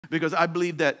Because I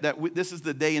believe that this is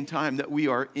the day and time that we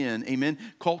are in, amen?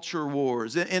 Culture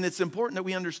wars. And it's important that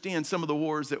we understand some of the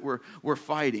wars that we're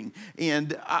fighting.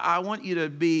 And I want you to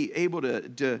be able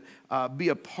to be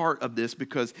a part of this,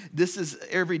 because this is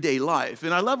everyday life.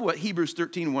 And I love what Hebrews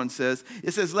 13:1 says.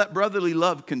 It says, let brotherly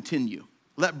love continue.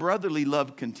 Let brotherly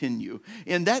love continue.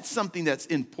 And that's something that's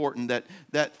important,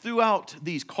 that throughout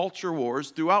these culture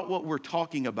wars, throughout what we're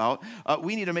talking about,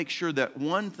 we need to make sure that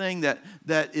one thing that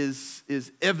is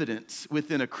evidence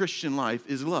within a Christian life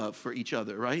is love for each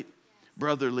other, right?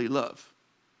 Brotherly love.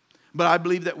 But I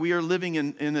believe that we are living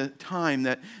in a time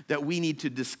that we need to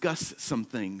discuss some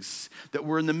things, that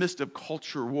we're in the midst of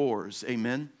culture wars,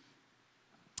 amen?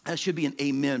 That should be an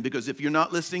amen, because if you're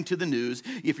not listening to the news,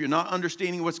 if you're not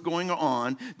understanding what's going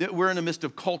on, that we're in the midst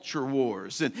of culture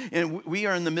wars. And we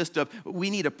are in the midst of,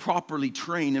 we need to properly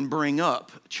train and bring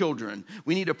up children.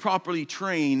 We need to properly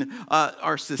train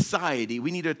our society.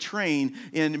 We need to train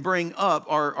and bring up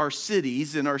our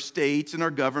cities and our states and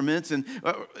our governments. And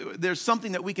there's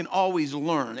something that we can always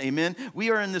learn, amen?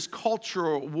 We are in this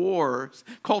culture wars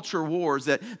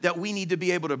that we need to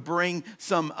be able to bring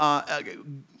some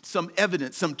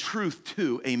evidence, some truth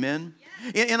to, amen?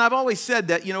 Yeah. And I've always said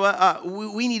that,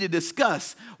 we need to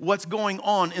discuss what's going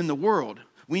on in the world.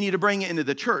 We need to bring it into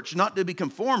the church, not to be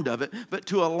conformed of it, but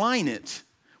to align it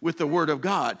with the Word of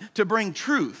God, to bring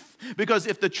truth. Because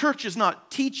if the church is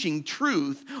not teaching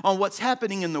truth on what's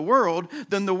happening in the world,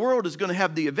 then the world is going to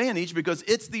have the advantage, because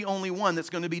it's the only one that's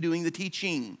going to be doing the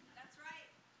teaching. That's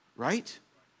right. Right?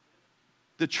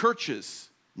 The churches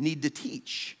need to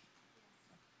teach.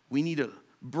 We need to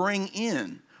bring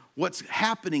in what's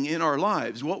happening in our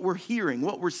lives, what we're hearing,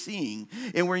 what we're seeing,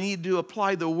 and we need to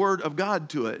apply the Word of God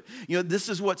to it. This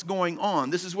is what's going on.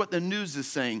 This is what the news is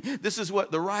saying. This is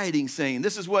what the rioting's saying.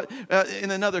 This is what in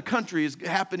another country is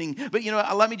happening. But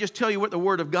let me just tell you what the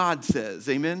Word of God says.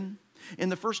 Amen?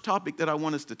 And the first topic that I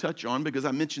want us to touch on, because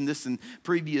I mentioned this in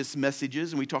previous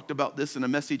messages, and we talked about this in a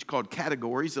message called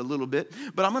Categories a little bit,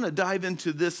 but I'm going to dive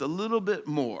into this a little bit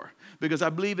more, because I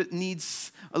believe it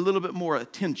needs a little bit more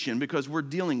attention, because we're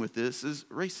dealing with this, is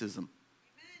racism. Amen.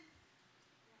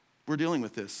 We're dealing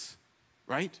with this,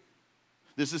 right?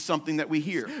 This is something that we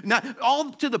hear. Now, all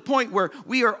to the point where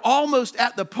we are almost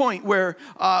at the point where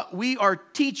we are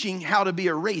teaching how to be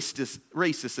a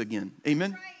racist again.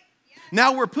 Amen? Right.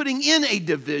 Now we're putting in a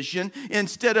division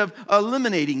instead of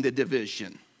eliminating the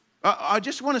division. I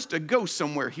just want us to go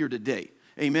somewhere here today.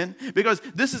 Amen? Because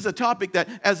this is a topic that,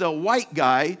 as a white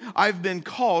guy, I've been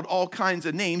called all kinds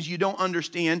of names you don't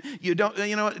understand.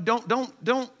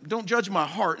 Don't judge my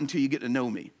heart until you get to know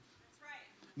me.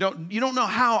 That's right. You don't know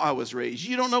how I was raised.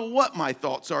 You don't know what my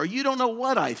thoughts are. You don't know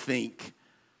what I think.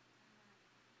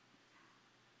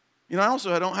 I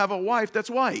don't have a wife that's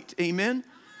white. Amen?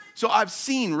 So I've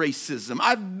seen racism.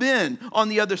 I've been on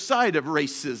the other side of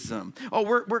racism.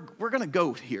 We're going to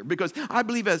go here, because I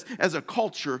believe as a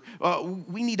culture,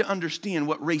 we need to understand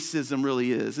what racism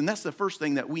really is. And that's the first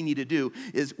thing that we need to do,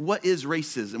 is what is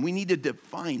racism? We need to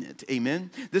define it.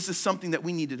 Amen? This is something that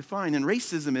we need to define. And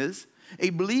racism is a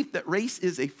belief that race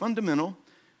is a fundamental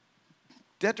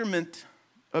detriment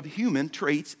of human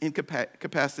traits and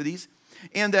capacities,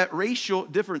 and that racial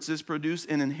differences produce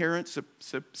an inherent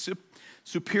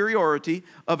superiority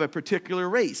of a particular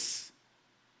race.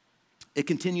 It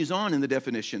continues on in the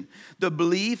definition. The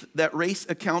belief that race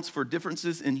accounts for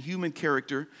differences in human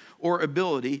character or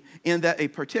ability, and that a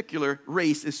particular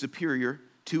race is superior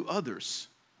to others.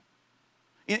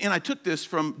 And I took this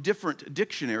from different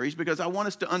dictionaries because I want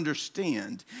us to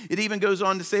understand. It even goes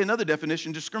on to say another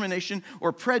definition: discrimination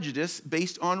or prejudice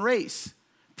based on race.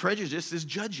 Prejudice is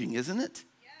judging, isn't it?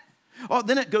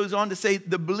 Then it goes on to say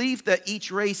the belief that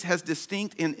each race has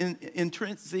distinct and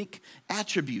intrinsic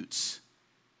attributes,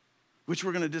 which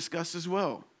we're going to discuss as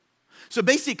well. So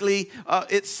basically,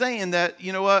 it's saying that,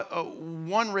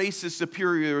 one race is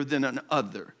superior than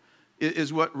another,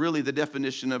 is what really the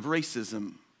definition of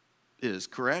racism is,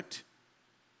 correct?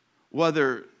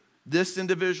 Whether this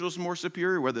individual's more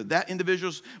superior, whether that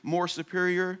individual's more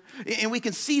superior. And we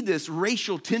can see this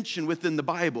racial tension within the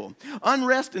Bible.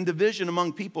 Unrest and division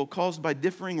among people caused by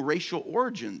differing racial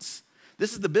origins.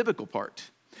 This is the biblical part.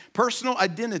 Personal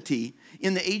identity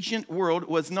in the ancient world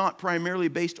was not primarily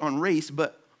based on race,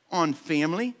 but on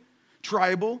family,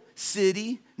 tribal,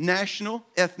 city, national,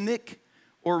 ethnic,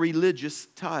 or religious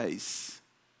ties.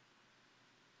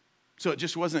 So it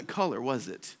just wasn't color, was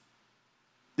it?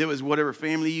 It was whatever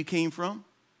family you came from,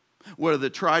 whatever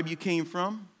tribe you came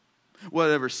from,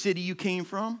 whatever city you came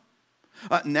from,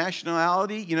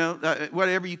 nationality,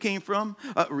 whatever you came from,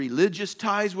 religious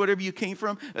ties, whatever you came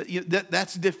from.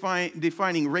 That's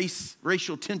defining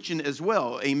racial tension as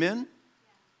well. Amen?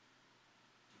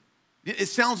 It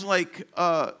sounds like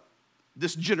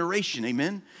this generation,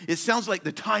 amen? It sounds like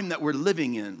the time that we're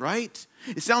living in, right?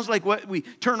 It sounds like what we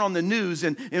turn on the news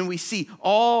and we see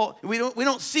we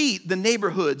don't see the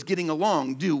neighborhoods getting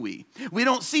along, do we? We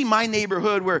don't see my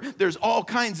neighborhood where there's all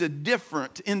kinds of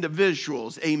different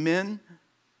individuals, amen?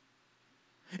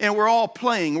 And we're all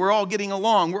playing, we're all getting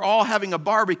along, we're all having a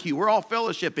barbecue, we're all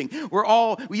fellowshipping,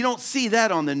 you don't see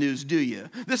that on the news, do you?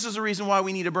 This is the reason why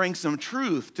we need to bring some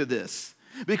truth to this.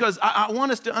 Because I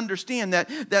want us to understand that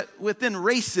within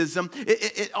racism,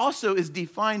 it also is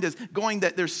defined as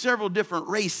that there's several different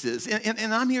races.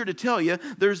 And I'm here to tell you,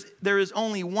 there is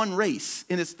only one race,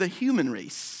 and it's the human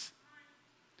race.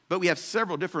 But we have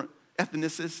several different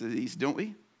ethnicities, don't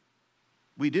we?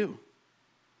 We do.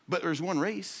 But there's one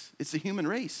race. It's the human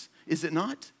race, is it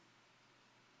not?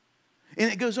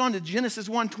 And it goes on to Genesis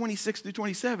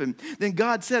 1:26-27. Then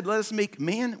God said, let us make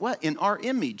man, what? In our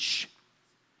image.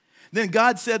 Then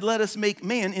God said, let us make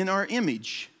man in our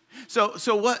image.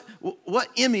 So what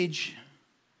image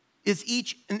is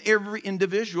each and every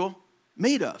individual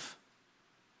made of?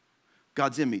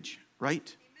 God's image,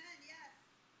 right? Amen, yes.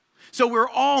 So we're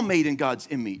all made in God's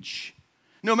image.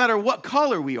 No matter what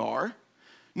color we are,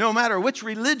 no matter which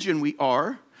religion we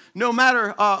are, no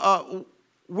matter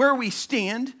where we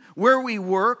stand, where we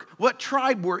work, what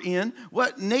tribe we're in,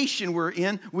 what nation we're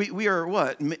in, we are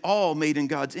what? All made in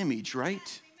God's image,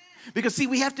 right? Because, see,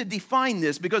 we have to define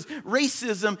this because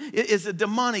racism is a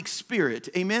demonic spirit,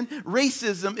 amen?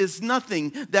 Racism is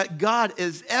nothing that God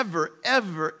has ever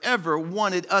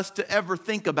wanted us to ever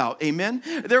think about, amen?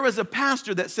 There was a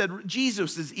pastor that said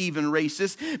Jesus is even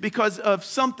racist because of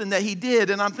something that he did,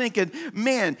 and I'm thinking,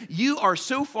 man, you are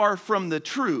so far from the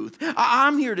truth.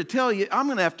 I'm here to tell you, I'm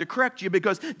going to have to correct you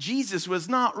because Jesus was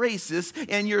not racist,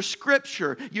 and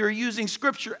you're using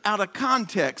scripture out of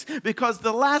context because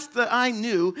the last that I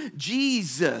knew,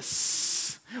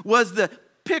 Jesus was the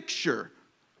picture,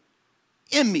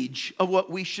 image of what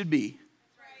we should be.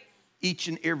 Each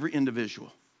and every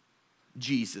individual.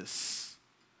 Jesus.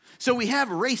 So we have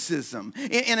racism,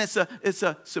 and it's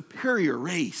a superior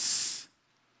race.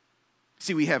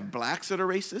 See, we have blacks that are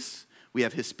racist. We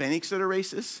have Hispanics that are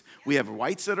racist. We have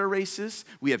whites that are racist.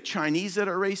 We have Chinese that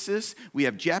are racist. We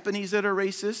have Japanese that are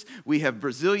racist. We have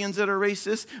Brazilians that are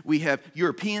racist. We have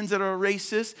Europeans that are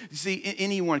racist. You see,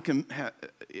 anyone can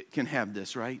have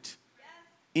this, right? Yes.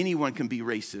 Anyone can be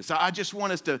racist. I just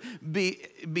want us to be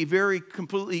very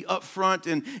completely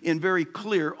upfront and very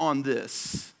clear on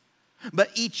this.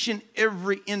 But each and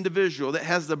every individual that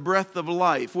has the breath of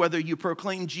life, whether you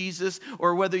proclaim Jesus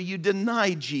or whether you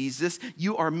deny Jesus,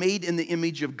 you are made in the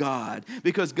image of God.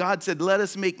 Because God said, let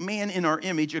us make man in our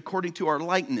image according to our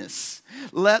likeness.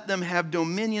 Let them have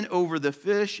dominion over the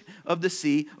fish of the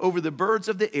sea, over the birds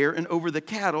of the air, and over the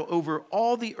cattle, over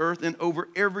all the earth, and over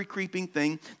every creeping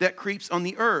thing that creeps on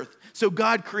the earth. So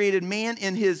God created man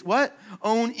in his what?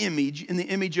 Own image. In the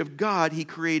image of God, he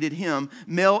created him.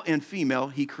 Male and female,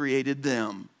 he created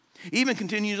them. Even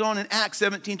continues on in Acts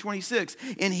 17:26.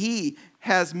 And he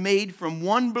has made from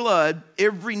one blood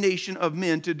every nation of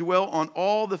men to dwell on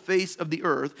all the face of the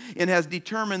earth, and has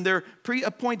determined their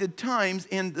pre-appointed times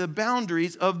and the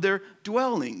boundaries of their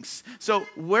dwellings. So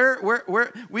where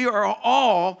we are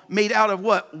all made out of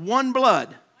what? One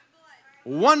blood.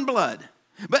 One blood.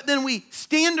 But then we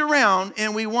stand around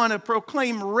and we want to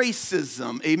proclaim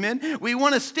racism, amen? We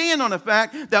want to stand on the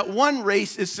fact that one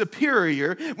race is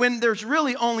superior when there's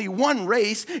really only one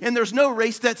race and there's no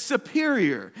race that's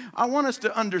superior. I want us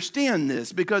to understand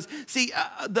this because, see,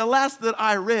 the last that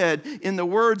I read in the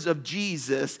words of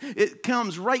Jesus, it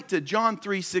comes right to John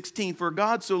 3:16. For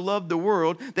God so loved the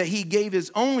world that he gave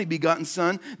his only begotten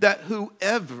son, that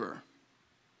whoever,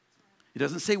 it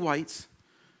doesn't say whites,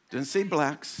 it doesn't say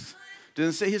blacks, it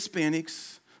doesn't say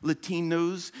Hispanics,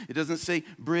 Latinos. It doesn't say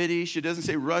British. It doesn't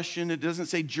say Russian. It doesn't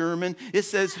say German. It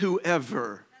says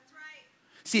whoever. That's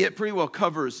right. See, it pretty well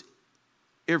covers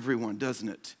everyone, doesn't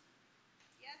it?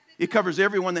 It covers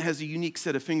everyone that has a unique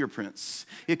set of fingerprints.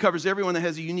 It covers everyone that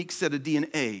has a unique set of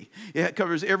DNA. It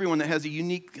covers everyone that has a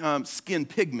unique skin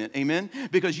pigment, amen?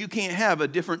 Because you can't have a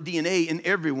different DNA in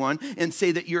everyone and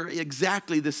say that you're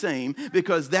exactly the same,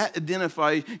 because that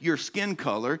identifies your skin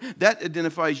color, that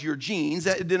identifies your genes,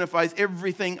 that identifies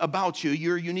everything about you,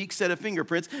 your unique set of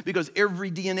fingerprints, because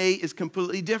every DNA is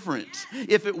completely different.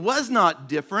 If it was not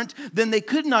different, then they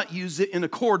could not use it in a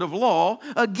court of law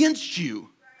against you.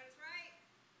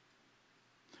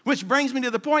 Which brings me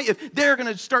to the point, if they're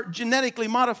going to start genetically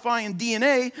modifying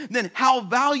DNA, then how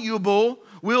valuable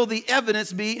will the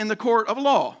evidence be in the court of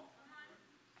law?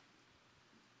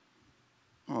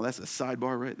 Oh, that's a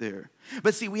sidebar right there.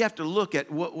 But see, we have to look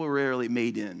at what we're really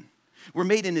made in. We're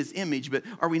made in his image, but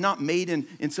are we not made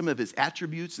in some of his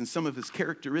attributes and some of his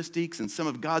characteristics and some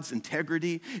of God's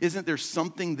integrity? Isn't there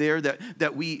something there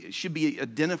that we should be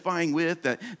identifying with,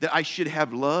 that I should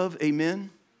have love?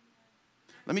 Amen?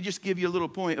 Let me just give you a little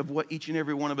point of what each and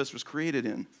every one of us was created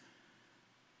in.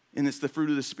 And it's the fruit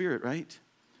of the Spirit, right?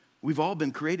 We've all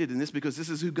been created in this because this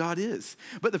is who God is.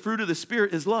 But the fruit of the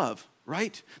Spirit is love,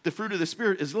 right? The fruit of the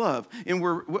Spirit is love. And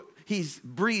he's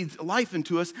breathed life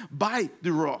into us by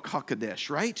the Ruach HaKodesh,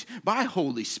 right? By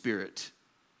Holy Spirit.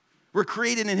 We're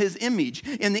created in his image,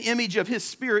 and the image of his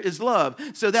Spirit is love.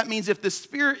 So that means if the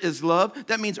Spirit is love,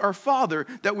 that means our Father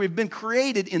that we've been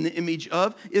created in the image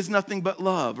of is nothing but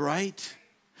love, right?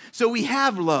 So we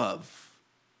have love.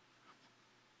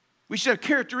 We should have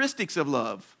characteristics of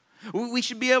love. We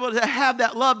should be able to have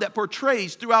that love that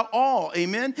portrays throughout all,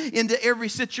 amen, into every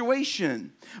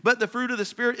situation. But the fruit of the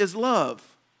Spirit is love,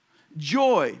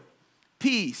 joy,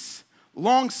 peace,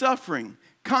 long-suffering,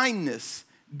 kindness,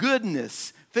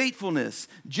 goodness, faithfulness,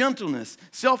 gentleness,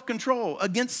 self-control.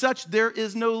 Against such there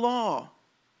is no law.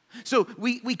 So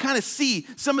we kind of see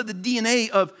some of the DNA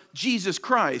of Jesus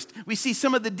Christ. We see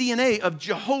some of the DNA of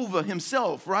Jehovah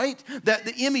himself, right? That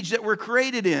the image that we're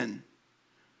created in.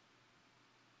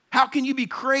 How can you be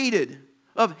created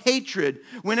of hatred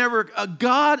whenever a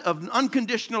God of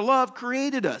unconditional love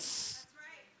created us?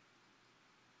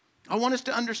 That's right. I want us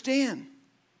to understand.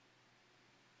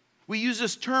 We use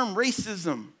this term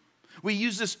racism. We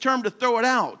use this term to throw it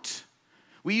out.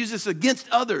 We use this against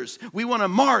others. We want to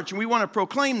march and we want to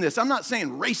proclaim this. I'm not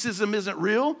saying racism isn't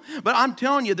real, but I'm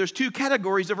telling you there's two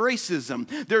categories of racism.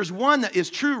 There's one that is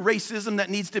true racism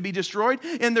that needs to be destroyed,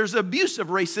 and there's abusive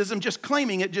racism, just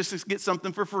claiming it just to get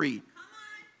something for free. Come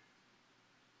on.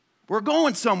 We're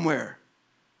going somewhere.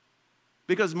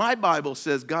 Because my Bible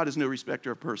says God is no respecter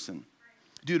of person.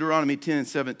 Deuteronomy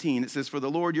 10:17, it says, "For the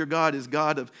Lord your God is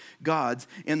God of gods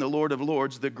and the Lord of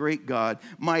lords, the great God,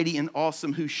 mighty and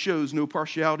awesome, who shows no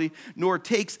partiality, nor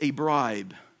takes a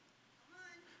bribe."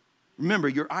 Remember,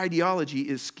 your ideology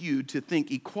is skewed to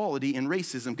think equality and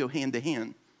racism go hand to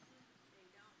hand.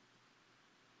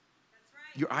 That's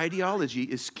right. Your ideology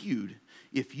is skewed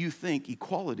if you think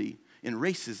equality and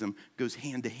racism goes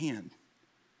hand to hand.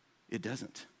 It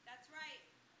doesn't. That's right.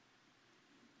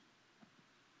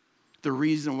 The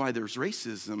reason why there's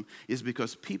racism is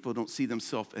because people don't see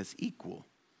themselves as equal.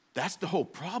 That's the whole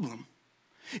problem,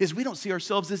 is we don't see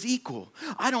ourselves as equal.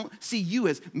 I don't see you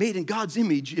as made in God's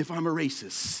image if I'm a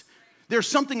racist. There's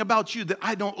something about you that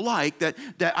I don't like that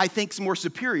I think's more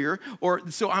superior, or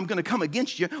so I'm going to come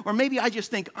against you, or maybe I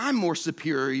just think I'm more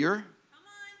superior. Come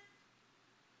on.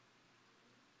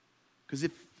 Because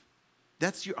if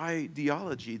that's your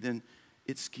ideology, then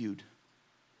it's skewed.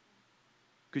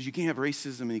 Because you can't have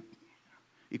racism and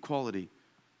equality.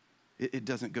 It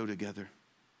doesn't go together.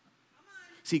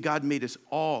 See, God made us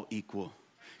all equal.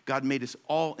 God made us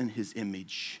all in his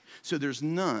image. So there's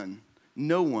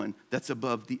no one that's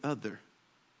above the other.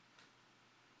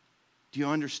 Do you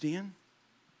understand?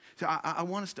 So I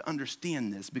want us to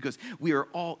understand this because we are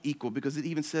all equal, because it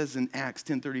even says in Acts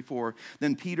 10:34,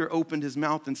 "Then Peter opened his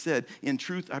mouth and said, 'In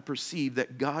truth I perceive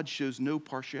that God shows no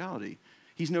partiality.'"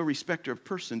 He's no respecter of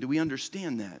person. Do we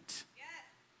understand that?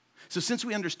 So since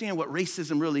we understand what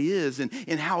racism really is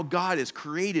and how God has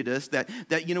created us,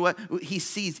 that you know what, he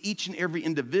sees each and every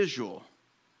individual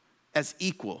as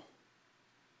equal.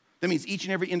 That means each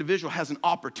and every individual has an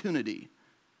opportunity.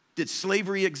 Did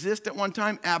slavery exist at one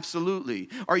time? Absolutely.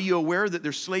 Are you aware that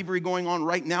there's slavery going on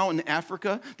right now in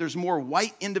Africa? There's more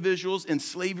white individuals in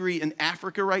slavery in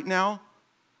Africa right now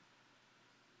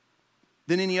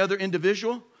than any other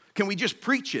individual? Can we just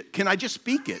preach it? Can I just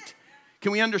speak it?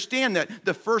 Can we understand that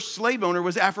the first slave owner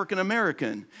was African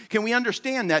American? Can we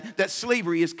understand that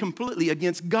slavery is completely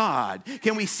against God?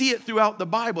 Can we see it throughout the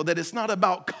Bible that it's not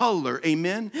about color?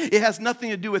 Amen? It has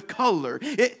nothing to do with color.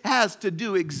 It has to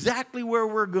do exactly where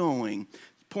we're going.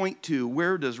 Point 2,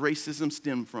 where does racism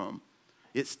stem from?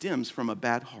 It stems from a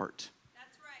bad heart.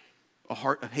 That's right. A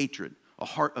heart of hatred, a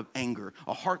heart of anger,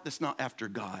 a heart that's not after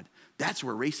God. That's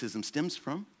where racism stems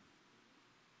from.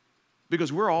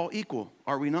 Because we're all equal,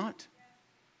 are we not?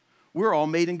 We're all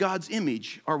made in God's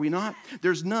image, are we not?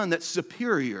 There's none that's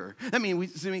superior. That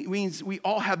means we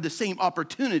all have the same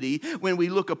opportunity when we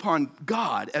look upon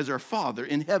God as our Father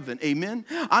in heaven. Amen?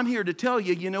 I'm here to tell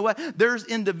you, you know what? There's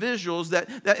individuals that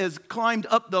has climbed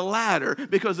up the ladder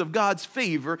because of God's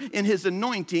favor and His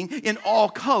anointing in all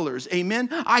colors. Amen?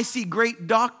 I see great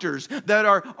doctors that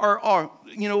are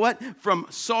you know what? From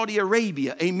Saudi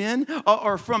Arabia, amen?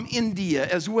 Or from India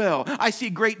as well. I see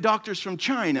great doctors from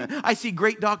China. I see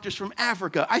great doctors from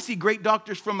Africa. I see great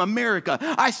doctors from America.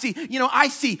 I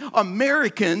see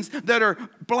Americans that are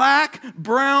black,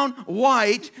 brown,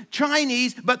 white,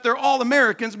 Chinese, but they're all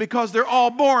Americans because they're all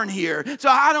born here. So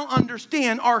I don't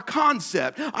understand our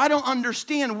concept. I don't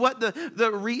understand what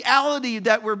the reality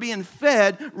that we're being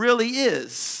fed really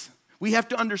is. We have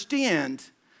to understand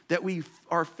that we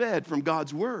are fed from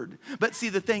God's word. But see,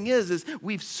 the thing is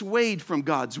we've swayed from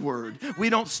God's word. We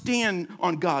don't stand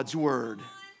on God's word.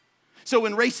 So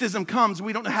when racism comes,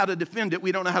 we don't know how to defend it.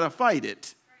 We don't know how to fight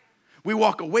it. We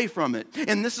walk away from it.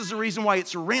 And this is the reason why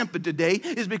it's rampant today,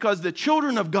 is because the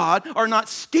children of God are not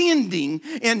standing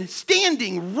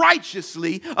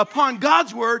righteously upon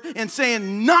God's word and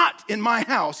saying, not in my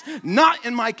house, not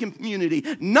in my community,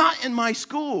 not in my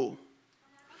school.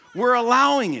 We're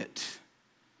allowing it.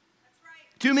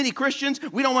 Too many Christians,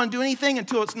 we don't want to do anything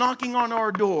until it's knocking on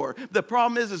our door. The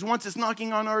problem is once it's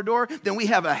knocking on our door, then we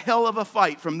have a hell of a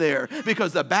fight from there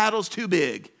because the battle's too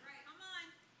big.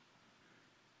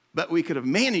 But we could have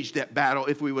managed that battle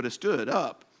if we would have stood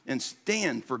up and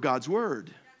stand for God's word.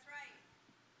 That's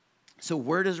right. So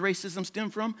where does racism stem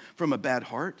from? From a bad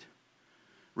heart.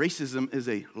 Racism is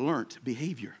a learned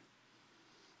behavior.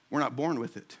 We're not born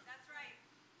with it. That's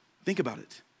right. Think about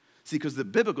it. See, because the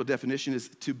biblical definition is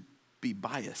to be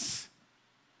biased,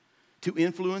 to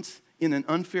influence in an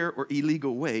unfair or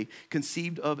illegal way,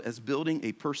 conceived of as building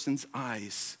a person's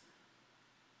eyes.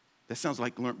 That sounds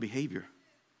like learned behavior.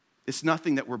 It's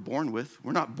nothing that we're born with.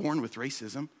 We're not born with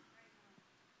racism.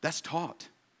 That's taught.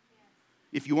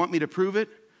 If you want me to prove it,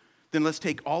 then let's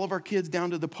take all of our kids down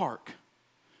to the park.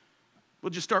 We'll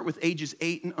just start with ages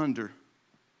 8 and under.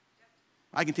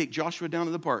 I can take Joshua down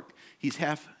to the park. He's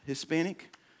half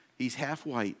Hispanic. He's half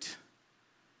white.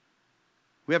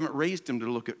 We haven't raised him to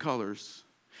look at colors.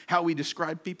 How we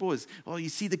describe people is, well, you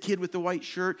see the kid with the white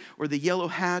shirt or the yellow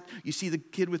hat. You see the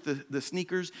kid with the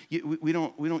sneakers. We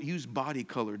don't use body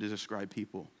color to describe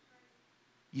people.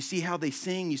 You see how they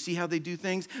sing. You see how they do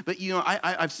things. But,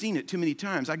 I've seen it too many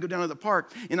times. I go down to the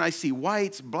park, and I see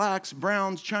whites, blacks,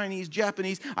 browns, Chinese,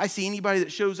 Japanese. I see anybody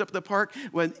that shows up at the park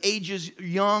when ages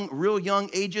young, real young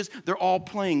ages, they're all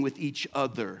playing with each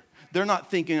other. They're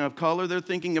not thinking of color. They're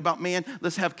thinking about, man,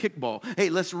 let's have kickball. Hey,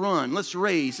 let's run. Let's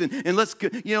race. And let's,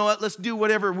 let's do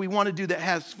whatever we want to do that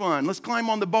has fun. Let's climb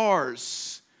on the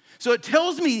bars. So it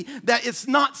tells me that it's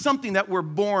not something that we're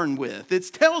born with.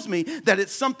 It tells me that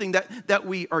it's something that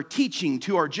we are teaching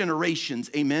to our generations.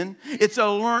 Amen? It's a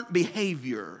learned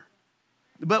behavior.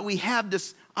 But we have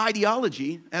this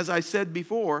ideology, as I said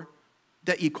before,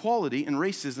 that equality and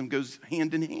racism goes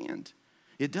hand in hand.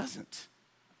 It doesn't.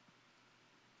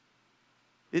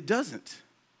 It doesn't.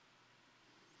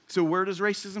 So where does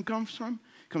racism come from?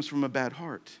 It comes from a bad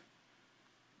heart.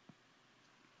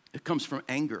 It comes from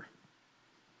anger.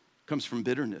 It comes from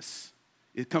bitterness.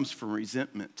 It comes from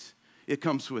resentment. It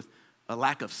comes with a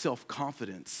lack of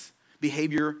self-confidence.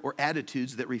 Behavior or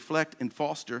attitudes that reflect and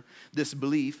foster this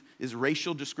belief is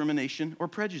racial discrimination or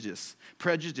prejudice.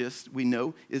 Prejudice, we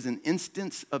know, is an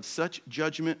instance of such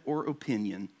judgment or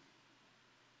opinion.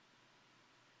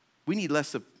 We need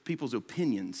less of people's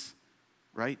opinions,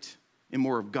 right? And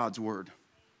more of God's word.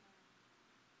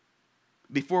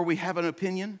 Before we have an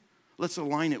opinion, let's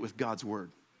align it with God's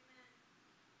word.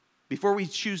 Before we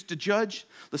choose to judge,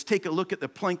 let's take a look at the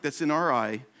plank that's in our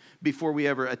eye before we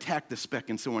ever attack the speck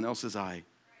in someone else's eye.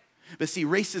 But see,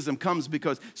 racism comes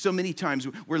because so many times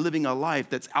we're living a life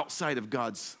that's outside of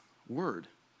God's word,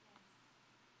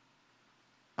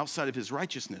 outside of his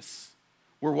righteousness.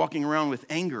 We're walking around with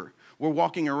anger. We're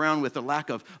walking around with a lack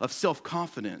of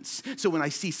self-confidence. So when I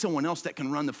see someone else that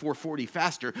can run the 440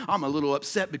 faster, I'm a little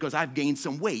upset because I've gained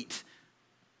some weight.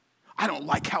 I don't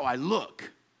like how I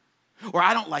look. Or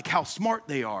I don't like how smart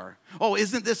they are. Oh,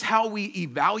 isn't this how we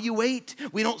evaluate?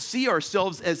 We don't see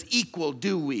ourselves as equal,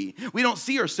 do we? We don't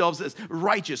see ourselves as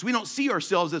righteous. We don't see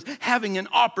ourselves as having an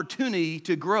opportunity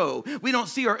to grow. We don't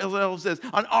see ourselves as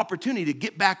an opportunity to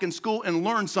get back in school and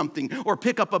learn something or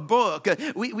pick up a book.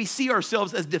 We see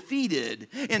ourselves as defeated.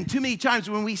 And too many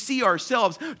times when we see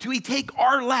ourselves, we take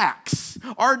our lacks,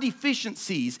 our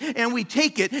deficiencies, and we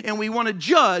take it and we want to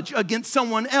judge against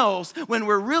someone else when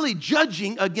we're really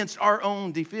judging against our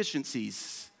own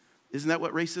deficiencies. Isn't that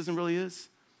what racism really is?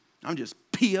 I'm just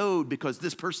PO'd because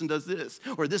this person does this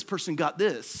or this person got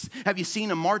this. Have you seen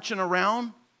them marching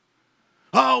around?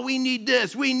 Oh, we need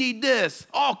this, we need this.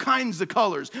 All kinds of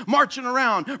colors, marching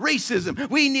around, racism.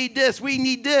 We need this, we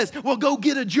need this. Well, go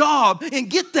get a job and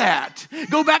get that.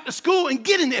 Go back to school and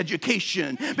get an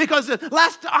education. Because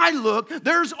last I looked,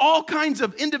 there's all kinds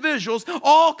of individuals,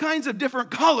 all kinds of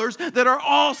different colors that are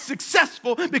all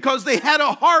successful because they had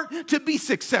a heart to be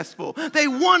successful. They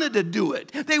wanted to do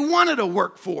it. They wanted to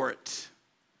work for it.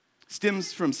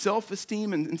 Stems from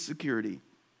self-esteem and insecurity.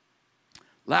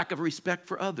 Lack of respect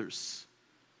for others.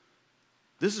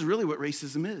 This is really what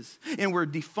racism is. And we're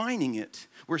defining it.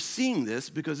 We're seeing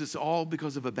this because it's all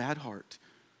because of a bad heart.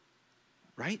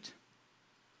 Right?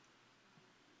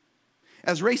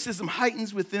 As racism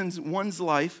heightens within one's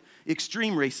life,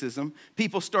 extreme racism,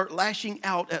 people start lashing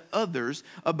out at others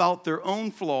about their own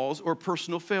flaws or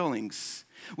personal failings,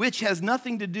 which has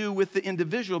nothing to do with the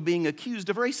individual being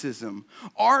accused of racism.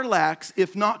 Our lacks,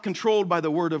 if not controlled by the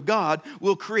Word of God,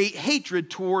 will create hatred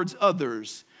towards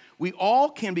others. We all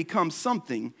can become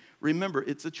something. Remember,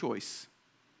 it's a choice.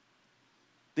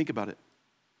 Think about it.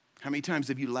 How many times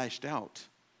have you lashed out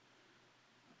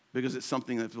because it's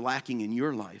something that's lacking in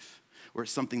your life or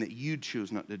it's something that you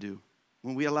choose not to do?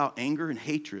 When we allow anger and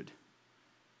hatred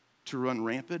to run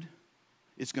rampant,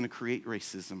 it's going to create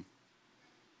racism.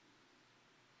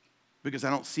 Because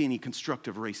I don't see any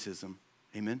constructive racism.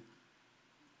 Amen?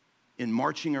 In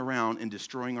marching around and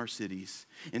destroying our cities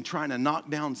and trying to knock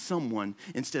down someone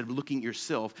instead of looking at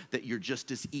yourself that you're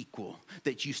just as equal,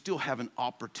 that you still have an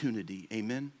opportunity.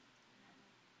 Amen?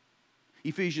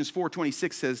 Ephesians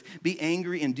 4:26 says, be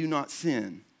angry and do not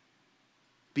sin.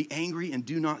 Be angry and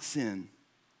do not sin.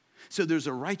 So there's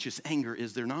a righteous anger,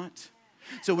 is there not?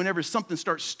 So whenever something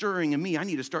starts stirring in me, I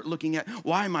need to start looking at,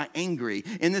 why am I angry?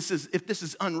 And if this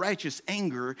is unrighteous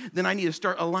anger, then I need to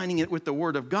start aligning it with the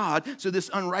Word of God so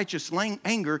this unrighteous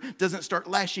anger doesn't start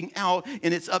lashing out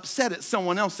and it's upset at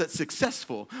someone else that's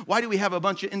successful. Why do we have a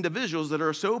bunch of individuals that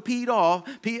are so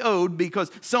PO'd because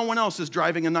someone else is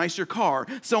driving a nicer car,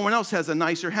 someone else has a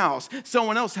nicer house,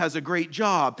 someone else has a great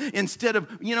job? Instead of,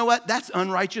 you know what, that's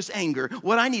unrighteous anger.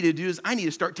 What I need to do is I need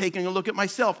to start taking a look at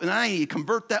myself and I need to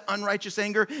convert that unrighteous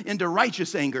anger into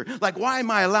righteous anger. Like, why am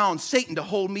I allowing Satan to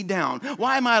hold me down?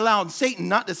 Why am I allowing Satan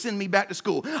not to send me back to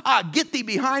school? Get thee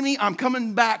behind me. I'm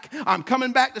coming back. I'm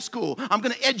coming back to school. I'm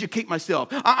going to educate myself.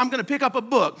 I'm going to pick up a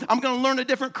book. I'm going to learn a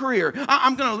different career.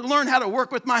 I'm going to learn how to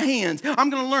work with my hands. I'm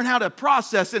going to learn how to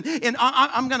process and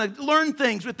I'm going to learn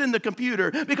things within the computer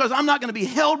because I'm not going to be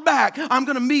held back. I'm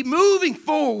going to be moving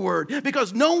forward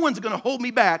because no one's going to hold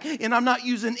me back and I'm not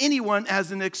using anyone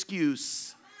as an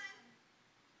excuse.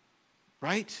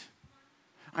 Right?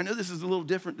 I know this is a little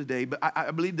different today, but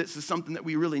I believe this is something that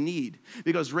we really need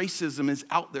because racism is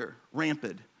out there,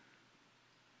 rampant.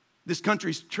 This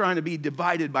country's trying to be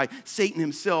divided by Satan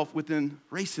himself within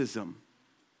racism.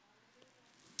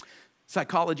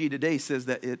 Psychology today says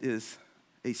that it is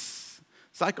a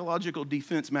psychological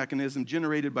defense mechanism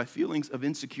generated by feelings of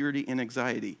insecurity and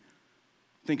anxiety.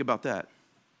 Think about that.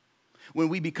 When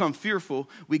we become fearful,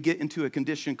 we get into a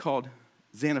condition called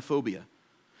xenophobia.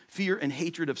 Fear and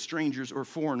hatred of strangers or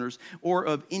foreigners or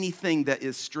of anything that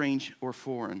is strange or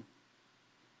foreign.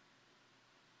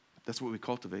 That's what we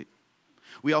cultivate.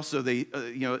 We also,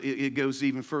 it goes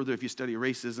even further if you study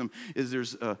racism, is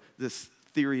there's this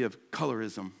theory of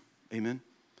colorism. Amen?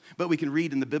 But we can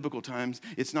read in the biblical times,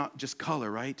 it's not just color,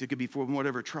 right? It could be from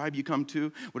whatever tribe you come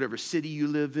to, whatever city you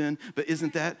live in. But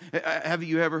isn't that, have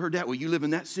you ever heard that? Well, you live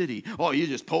in that city. Oh, you're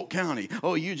just Polk County.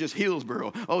 Oh, you're just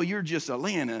Hillsborough. Oh, you're just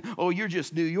Atlanta. Oh, you're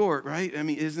just New York, right? I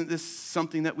mean, isn't this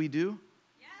something that we do?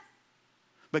 Yes.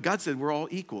 But God said we're all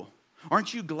equal.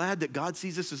 Aren't you glad that God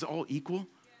sees us as all equal?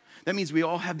 Yes. That means we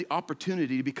all have the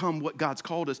opportunity to become what God's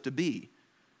called us to be.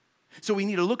 So we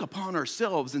need to look upon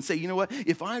ourselves and say, you know what?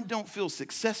 If I don't feel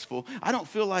successful, I don't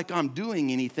feel like I'm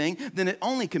doing anything, then it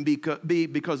only can be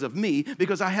because of me,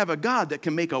 because I have a God that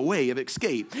can make a way of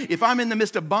escape. If I'm in the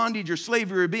midst of bondage or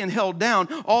slavery or being held down,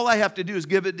 all I have to do is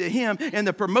give it to him, and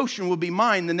the promotion will be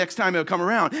mine the next time it'll come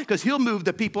around, because he'll move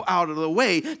the people out of the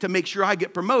way to make sure I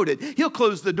get promoted. He'll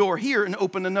close the door here and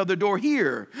open another door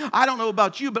here. I don't know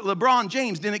about you, but LeBron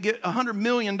James didn't get $100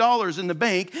 million in the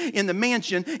bank, in the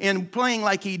mansion, and playing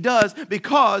like he does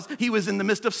because he was in the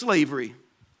midst of slavery.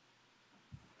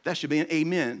 That should be an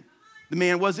amen. The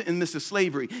man wasn't in the midst of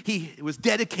slavery. He was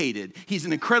dedicated. He's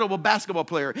an incredible basketball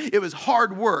player. It was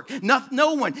hard work.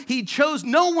 He chose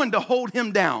no one to hold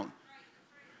him down.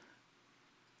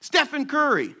 Stephen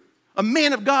Curry. A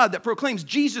man of God that proclaims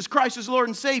Jesus Christ as Lord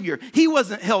and Savior. He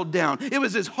wasn't held down. It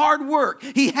was his hard work.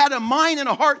 He had a mind and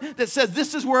a heart that says,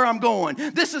 this is where I'm going.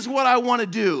 This is what I want to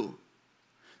do.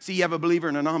 See, you have a believer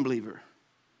and a non-believer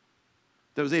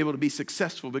that was able to be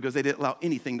successful because they didn't allow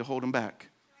anything to hold them back.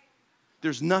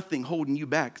 There's nothing holding you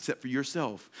back except for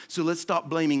yourself. So let's stop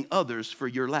blaming others for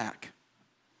your lack.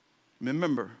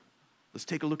 Remember, let's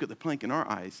take a look at the plank in our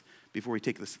eyes before we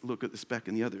take a look at the speck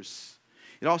in the others.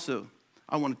 It also,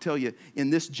 I want to tell you, in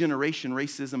this generation,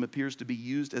 racism appears to be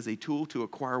used as a tool to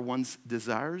acquire one's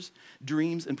desires,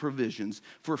 dreams, and provisions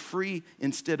for free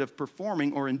instead of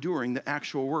performing or enduring the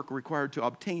actual work required to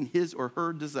obtain his or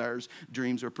her desires,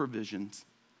 dreams, or provisions.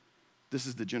 This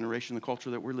is the generation, the culture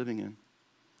that we're living in.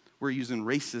 We're using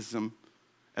racism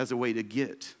as a way to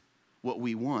get what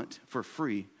we want for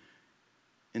free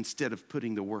instead of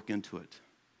putting the work into it.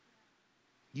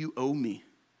 You owe me.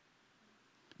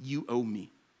 You owe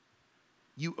me.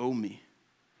 You owe me.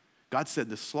 God said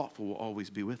the slothful will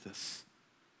always be with us.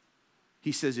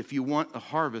 He says if you want a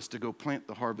harvest, to go plant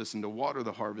the harvest and to water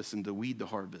the harvest and to weed the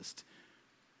harvest.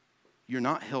 You're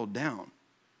not held down.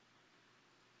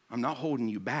 I'm not holding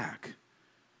you back.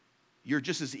 You're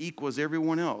just as equal as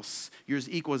everyone else. You're as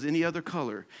equal as any other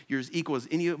color. You're as equal as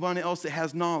anyone else that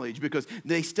has knowledge because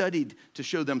they studied to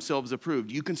show themselves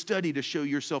approved. You can study to show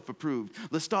yourself approved.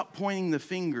 Let's stop pointing the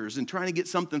fingers and trying to get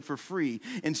something for free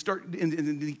and start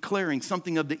declaring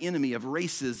something of the enemy, of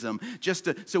racism,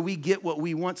 so we get what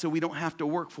we want so we don't have to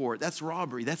work for it. That's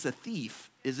robbery. That's a thief,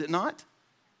 is it not?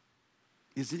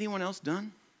 Is anyone else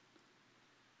done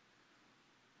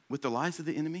with the lies of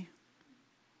the enemy?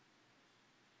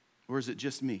 Or is it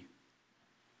just me?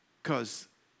 Because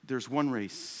there's one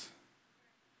race.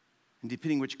 And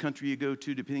depending which country you go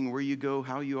to, depending where you go,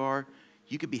 how you are,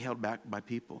 you could be held back by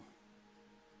people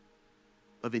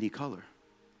of any color.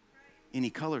 Any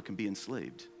color can be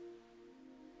enslaved.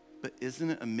 But isn't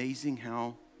it amazing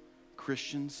how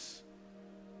Christians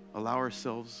allow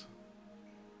ourselves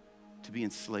to be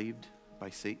enslaved by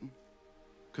Satan?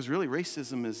 Because really,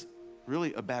 racism is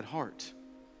really a bad heart.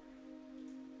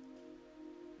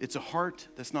 It's a heart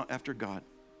that's not after God.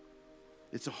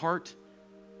 It's a heart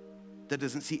that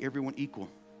doesn't see everyone equal.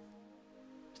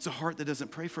 It's a heart that doesn't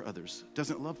pray for others,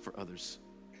 doesn't love for others.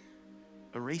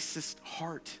 A racist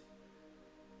heart.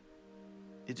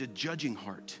 It's a judging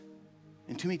heart.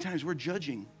 And too many times we're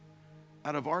judging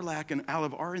out of our lack and out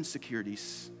of our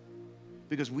insecurities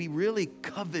because we really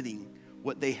coveting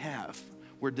what they have.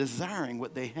 We're desiring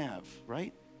what they have,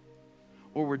 right?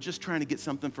 Or we're just trying to get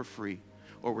something for free.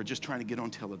 Or we're just trying to get on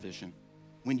television.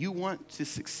 When you want to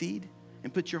succeed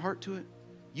and put your heart to it,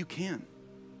 you can.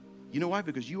 You know why?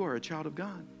 Because you are a child of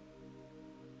God.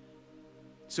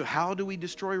 So how do we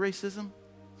destroy racism?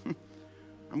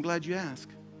 I'm glad you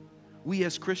asked. We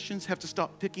as Christians have to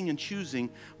stop picking and choosing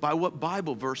by what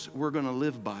Bible verse we're going to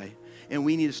live by. And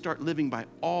we need to start living by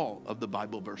all of the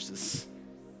Bible verses.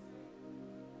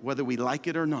 Whether we like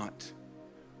it or not,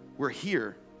 we're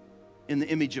here in the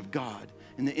image of God.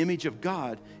 And the image of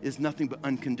God is nothing but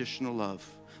unconditional love.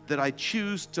 That I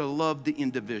choose to love the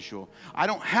individual. I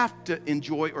don't have to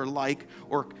enjoy or like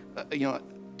or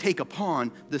take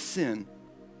upon the sin.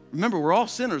 Remember, we're all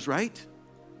sinners, right?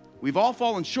 We've all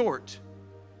fallen short.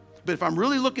 But if I'm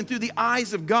really looking through the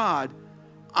eyes of God,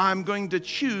 I'm going to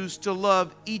choose to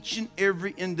love each and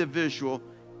every individual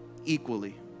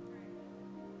equally.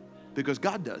 Because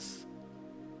God does.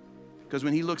 Because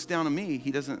when he looks down on me,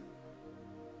 he doesn't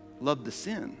love the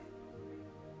sin,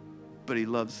 but he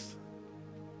loves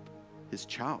his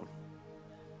child.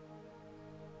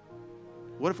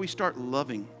 What if we start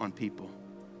loving on people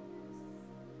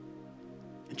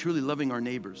and truly loving our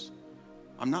neighbors?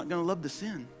 I'm not going to love the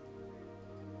sin.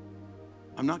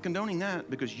 I'm not condoning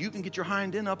that because you can get your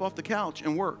hind end up off the couch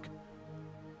and work.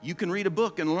 You can read a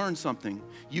book and learn something.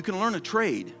 You can learn a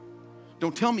trade.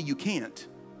 Don't tell me you can't,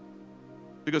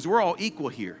 because we're all equal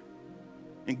here.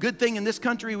 And good thing in this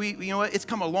country, it's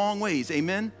come a long ways,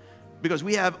 amen? Because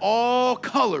we have all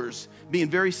colors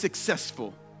being very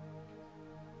successful,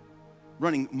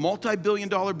 running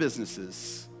multi-billion-dollar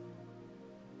businesses,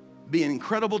 being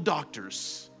incredible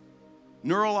doctors,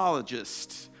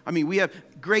 neurologists. I mean, we have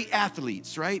great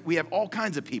athletes, right? We have all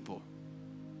kinds of people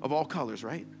of all colors,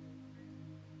 right?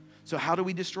 So how do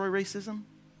we destroy racism?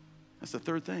 That's the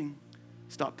third thing.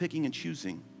 Stop picking and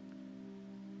choosing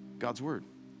God's word.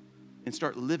 And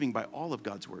start living by all of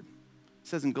God's word. It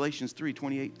says in Galatians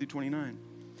 3:28 through 29,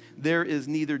 there is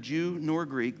neither Jew nor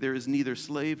Greek, there is neither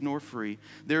slave nor free,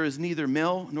 there is neither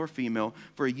male nor female,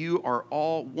 for you are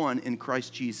all one in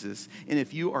Christ Jesus. And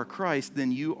if you are Christ,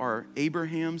 then you are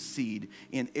Abraham's seed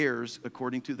and heirs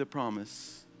according to the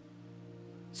promise.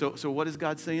 So what is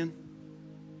God saying?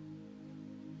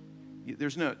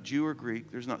 There's not Jew or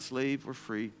Greek. There's not slave or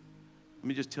free. Let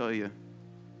me just tell you,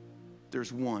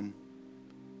 there's one,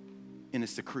 and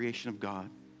it's the creation of God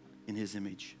in his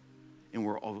image, and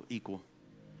we're all equal.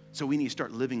 So we need to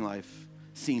start living life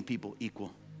seeing people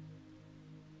equal.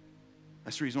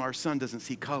 That's the reason why our son doesn't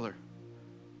see color.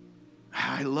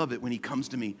 I love it when he comes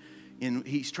to me and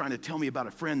he's trying to tell me about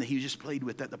a friend that he just played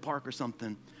with at the park or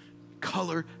something.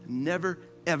 Color never,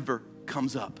 ever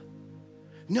comes up.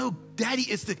 No, Daddy,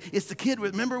 it's the kid.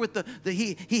 Remember with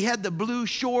he had the blue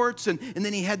shorts and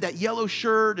then he had that yellow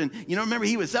shirt and remember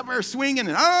he was up there swinging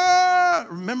and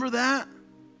remember that?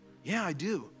 Yeah, I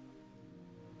do.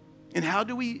 And how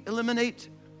do we eliminate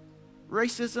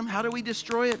racism? How do we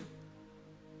destroy it?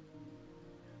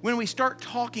 When we start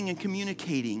talking and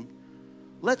communicating,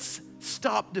 let's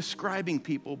stop describing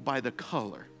people by the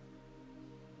color.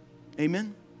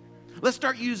 Amen? Let's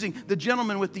start using the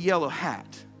gentleman with the yellow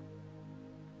hat.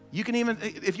 You can even,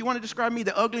 if you want to describe me,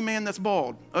 the ugly man that's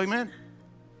bald. Amen?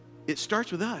 It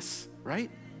starts with us, right?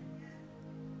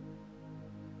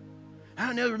 I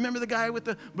don't know, remember the guy with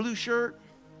the blue shirt?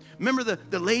 Remember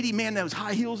the lady, man, that was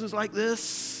high heels is like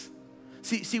this?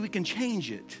 See, we can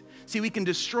change it. See, we can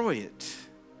destroy it.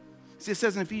 See, it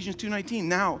says in Ephesians 2:19,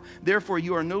 now, therefore,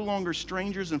 you are no longer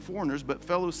strangers and foreigners, but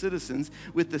fellow citizens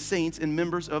with the saints and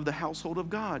members of the household of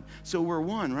God. So we're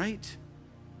one, right?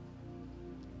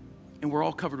 And we're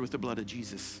all covered with the blood of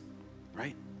Jesus,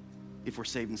 right? If we're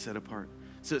saved and set apart.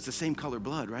 So it's the same color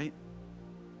blood, right?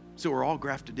 So we're all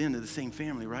grafted into the same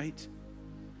family, right?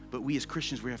 But we as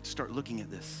Christians, we have to start looking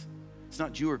at this. It's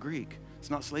not Jew or Greek.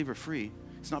 It's not slave or free.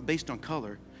 It's not based on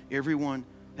color. Everyone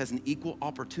has an equal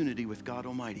opportunity with God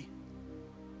Almighty.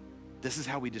 This is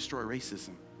how we destroy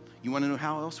racism. You want to know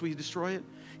how else we destroy it?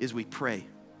 Is we pray.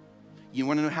 You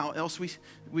want to know how else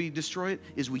we destroy it?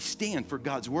 Is we stand for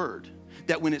God's word.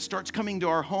 That when it starts coming to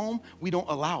our home, we don't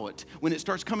allow it. When it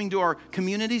starts coming to our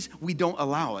communities, we don't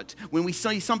allow it. When we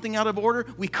see something out of order,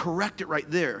 we correct it right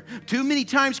there. Too many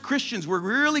times Christians, we're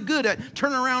really good at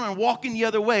turning around and walking the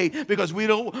other way because we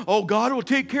don't, God will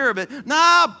take care of it.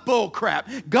 Nah, bull crap.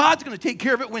 God's going to take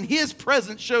care of it when his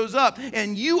presence shows up,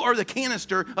 and you are the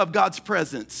canister of God's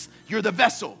presence. You're the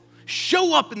vessel.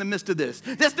 Show up in the midst of this.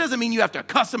 This doesn't mean you have to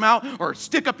cuss them out or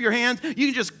stick up your hands. You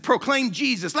can just proclaim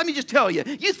Jesus. Let me just tell you,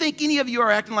 you think any of you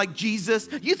are acting like Jesus?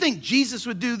 You think Jesus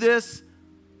would do this?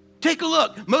 Take a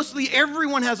look. Mostly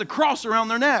everyone has a cross around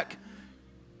their neck.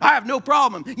 I have no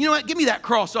problem. You know what? Give me that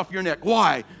cross off your neck.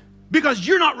 Why? Because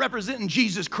you're not representing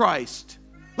Jesus Christ.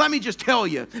 Let me just tell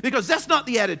you, because that's not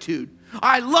the attitude.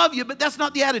 I love you, but that's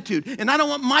not the attitude. And I don't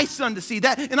want my son to see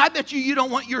that. And I bet you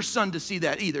don't want your son to see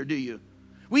that either, do you?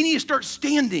 We need to start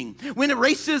standing when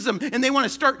racism, and they want to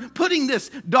start putting this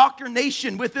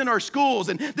doctrination within our schools,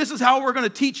 and this is how we're going to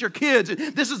teach our kids,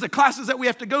 and this is the classes that we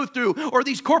have to go through, or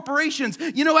these corporations.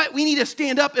 You know what? We need to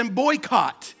stand up and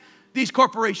boycott these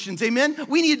corporations, amen?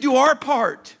 We need to do our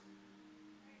part.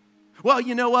 Well,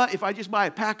 you know what? If I just buy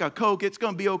a pack of Coke, it's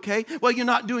going to be okay. Well, you're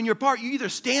not doing your part. You're either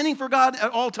standing for God at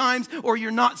all times or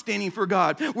you're not standing for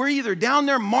God. We're either down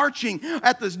there marching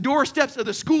at the doorsteps of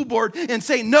the school board and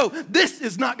saying, no, this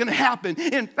is not going to happen.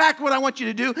 In fact, what I want you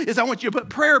to do is I want you to put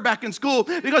prayer back in school,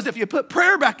 because if you put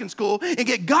prayer back in school and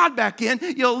get God back in,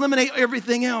 you'll eliminate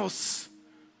everything else.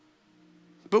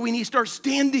 But we need to start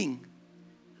standing.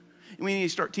 And we need to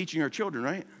start teaching our children,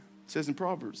 right? It says in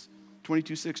Proverbs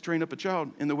 22:6, train up a child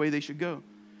in the way they should go,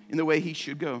 in the way he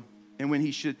should go. And when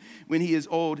he is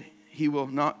old, he will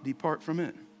not depart from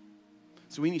it.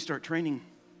 So we need to start training.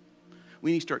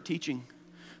 We need to start teaching.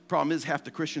 Problem is, half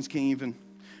the Christians can't even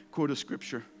quote a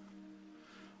scripture.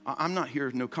 I'm not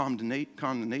here, no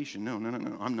condemnation. No,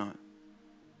 I'm not.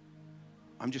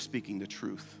 I'm just speaking the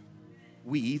truth.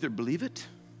 We either believe it,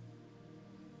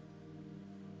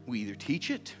 we either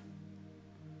teach it,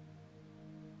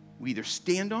 we either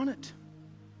stand on it,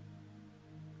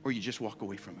 or you just walk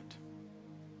away from it.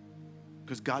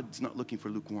 Because God's not looking for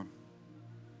lukewarm.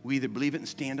 We either believe it and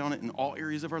stand on it in all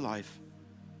areas of our life,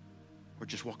 or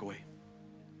just walk away.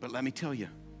 But let me tell you,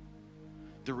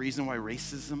 the reason why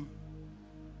racism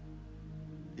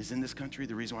is in this country,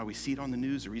 the reason why we see it on the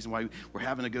news, the reason why we're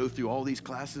having to go through all these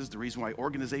classes, the reason why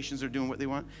organizations are doing what they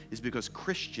want, is because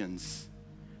Christians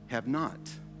have not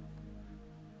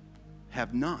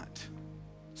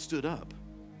stood up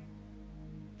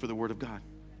for the word of God.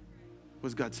 What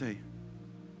does God say?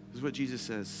 This is what Jesus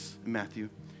says in Matthew.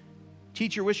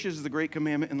 Teach your wishes is the great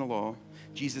commandment in the law.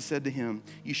 Jesus said to him,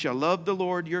 you shall love the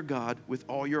Lord your God with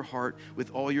all your heart, with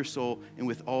all your soul, and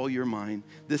with all your mind.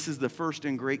 This is the first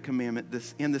and great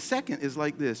commandment. And the second is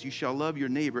like this. You shall love your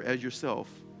neighbor as yourself.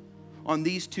 On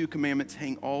these 2 commandments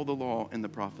hang all the law and the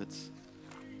prophets.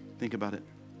 Think about it.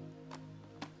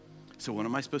 So what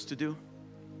am I supposed to do?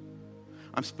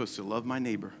 I'm supposed to love my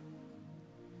neighbor.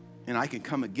 And I can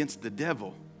come against the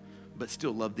devil, but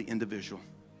still love the individual.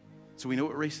 So we know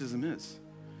what racism is.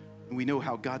 And we know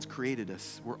how God's created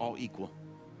us. We're all equal.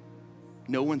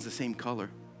 No one's the same color,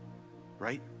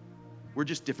 right? We're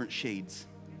just different shades.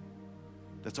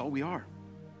 That's all we are.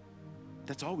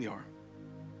 That's all we are.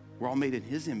 We're all made in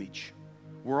His image.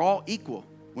 We're all equal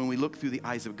when we look through the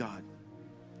eyes of God.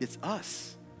 It's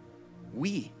us,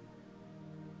 we,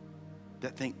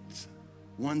 that thinks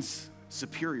one's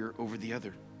superior over the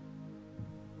other,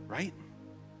 right?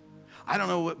 I don't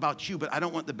know about you, but I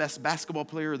don't want the best basketball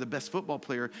player or the best football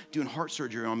player doing heart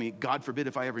surgery on me. God forbid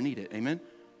if I ever need it, amen?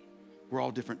 We're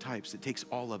all different types. It takes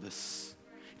all of us.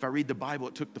 If I read the Bible,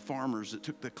 it took the farmers, it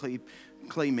took the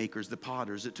clay makers, the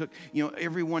potters, it took,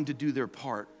 everyone to do their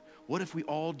part. What if we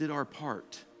all did our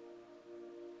part?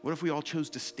 What if we all chose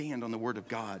to stand on the Word of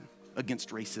God against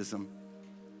racism?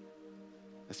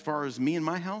 As far as me and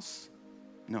my house,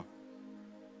 no.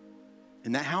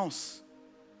 And that house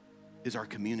is our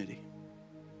community.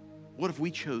 What if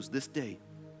we chose this day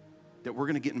that we're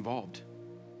going to get involved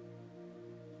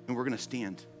and we're going to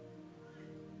stand?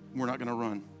 We're not going to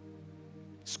run.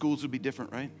 Schools would be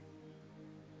different, right?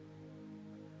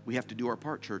 We have to do our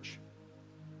part, church.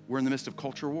 We're in the midst of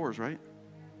culture wars, right?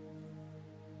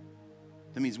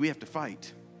 That means we have to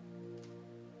fight.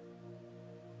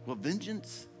 Well,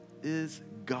 vengeance is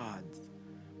God's.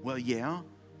 Well, yeah,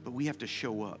 but we have to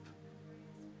show up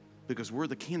because we're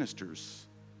the canisters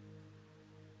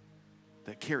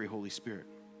that carry Holy Spirit.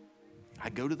 I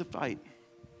go to the fight.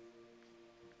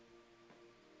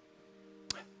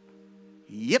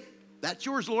 Yep, that's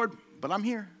yours, Lord, but I'm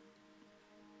here,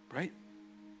 right?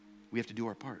 We have to do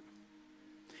our part.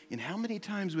 And how many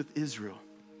times with Israel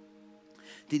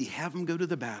did He have them go to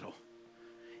the battle?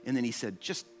 And then He said,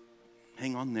 just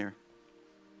hang on there.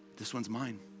 This one's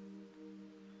mine,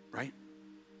 right?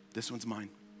 This one's mine.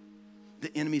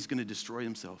 The enemy's going to destroy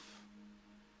himself.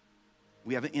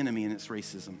 We have an enemy, and it's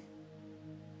racism.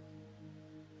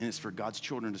 And it's for God's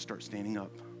children to start standing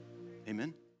up.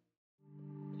 Amen?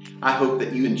 I hope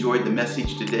that you enjoyed the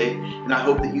message today, and I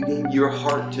hope that you gave your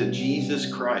heart to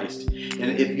Jesus Christ.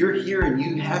 And if you're here and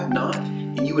you have not,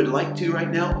 and you would like to right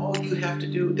now, all you have to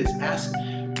do is ask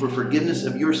for forgiveness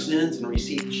of your sins and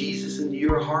receive Jesus into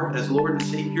your heart as Lord and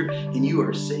Savior, and you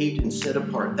are saved and set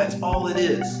apart. That's all it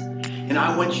is. And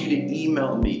I want you to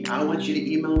email me. I want you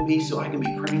to email me so I can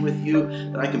be praying with you,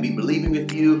 that I can be believing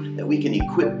with you, that we can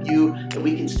equip you, that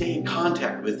we can stay in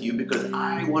contact with you, because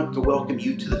I want to welcome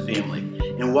you to the family.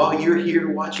 And while you're here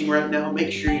watching right now,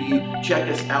 make sure you check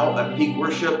us out at Peak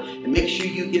Worship, and make sure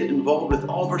you get involved with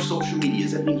all of our social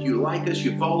medias. That means you like us,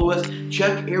 you follow us,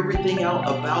 check everything out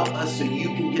about us so you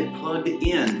can get plugged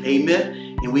in.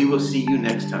 Amen? And we will see you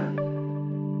next time.